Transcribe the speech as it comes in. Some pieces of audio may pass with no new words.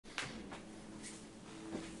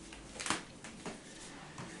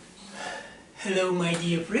Hello my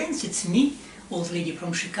dear friends, it's me, old lady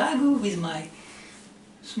from Chicago, with my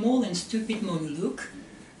small and stupid monologue.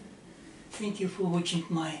 Thank you for watching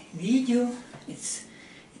my video. It's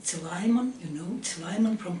Lyman, it's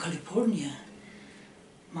Lyman from California.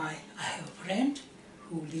 I have a friend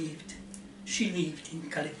who she lived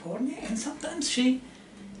in California, and sometimes she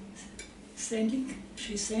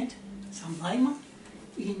sent some Lyman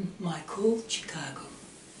in my cold Chicago.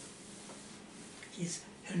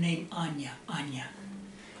 Her name Anya.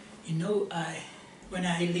 When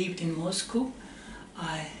I lived in Moscow,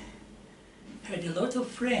 I had a lot of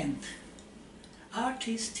friends,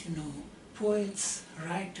 artists, poets,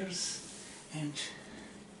 writers, and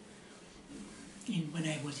when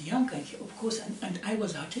I was young, of course, and I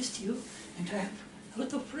was artist too, and I have a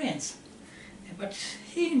lot of friends. But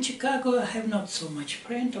here in Chicago, I have not so much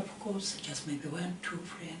friends, of course, just maybe 1, 2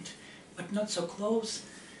 friends, but not so close.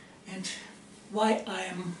 And why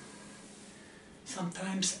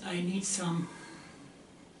sometimes I need some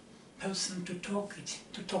person to talk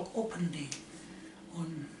openly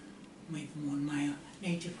on my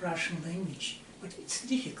native Russian language, but it's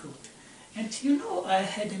difficult. And I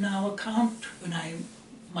had now account my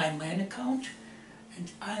main account, and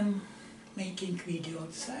I'm making video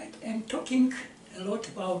outside and talking a lot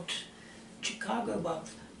about Chicago, about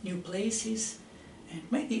new places, and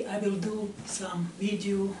maybe I will do some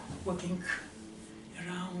video walking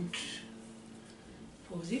around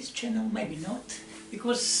for this channel, maybe not,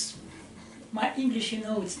 because my English,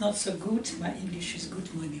 it's not so good. My English is good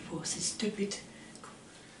maybe for this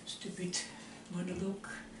stupid monologue,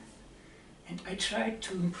 and I try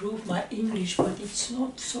to improve my English, but it's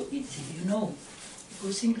not so easy,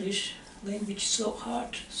 because English language so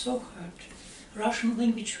hard. Russian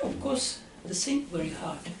language, of course, the same, very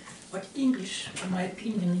hard, but English, in my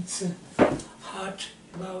opinion, it's hard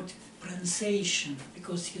about pronunciation,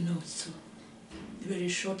 because it's a very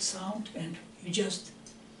short sound, and you just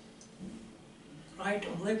right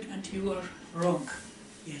or left and you are wrong.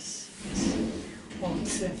 Yes. Well,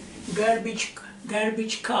 it's a garbage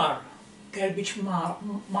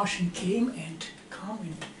machine came and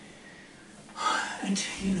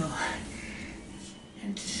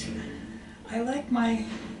and I like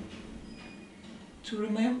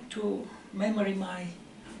to memory my,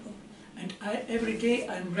 and every day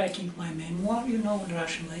I'm writing my memoir, in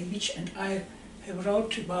Russian language, and I have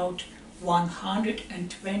wrote about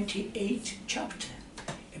 128 chapters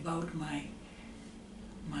about my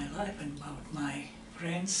life and about my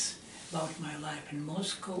friends, about my life in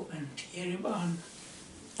Moscow and Yerevan.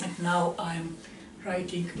 And now I'm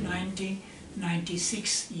writing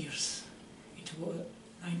 1996 years. It was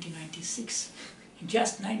 1996,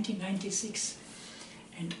 just 1996.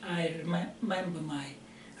 And I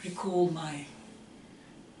recall my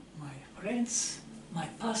friends, my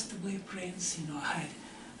passed away friends. I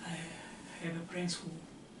have friends who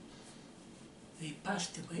they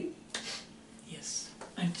passed away. Yes,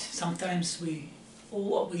 and sometimes we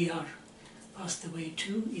are passed away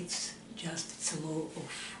too. It's a law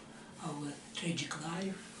of our tragic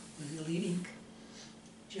life. We're living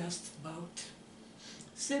just about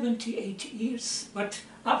 70, 80 years. But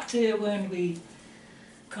after, when we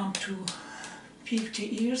come to 50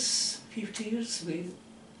 years, we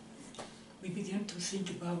begin to think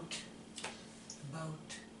about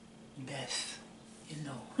death.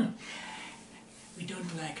 We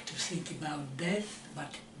don't like to think about death,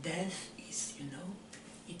 but death is,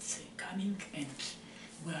 it's coming, and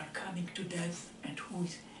we are coming to death, and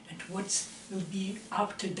what will be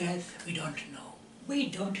after death, we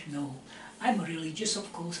don't know. I'm religious,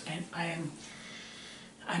 of course, and I'm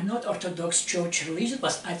not Orthodox Church religious,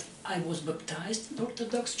 but I was baptized in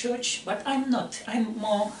Orthodox Church, but I'm not. I'm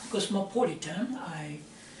more cosmopolitan. I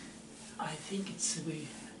think it's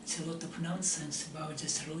a lot of nonsense about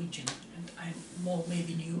this religion, and I'm more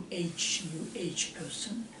maybe new age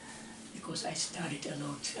person, because I studied a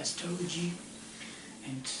lot astrology,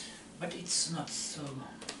 but it's not so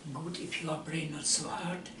good. If your brain not so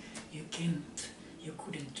hard, you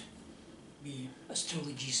couldn't be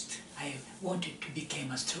astrologist. I wanted to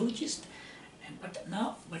become astrologist, but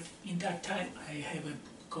in that time I have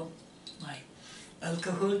my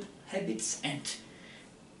alcohol habits, and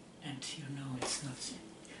it's not.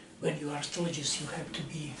 When you are astrologist, you have to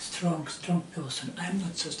be strong person. I'm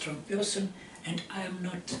not so strong person, and I am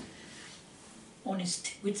not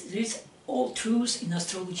honest with this all truths in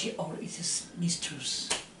astrology, or it is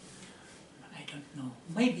mistruths. I don't know.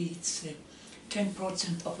 Maybe it's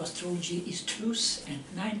 10% of astrology is truth, and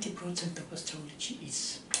 90% of astrology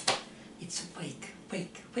is fake.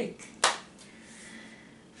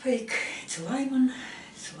 It's Lyman.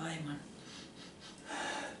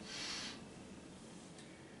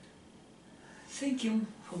 thank you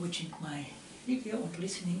for watching my video and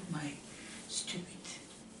listening my stupid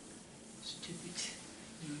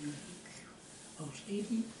unique old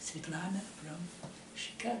lady Svetlana from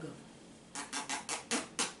Chicago.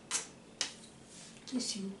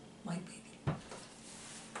 Kiss you, my baby.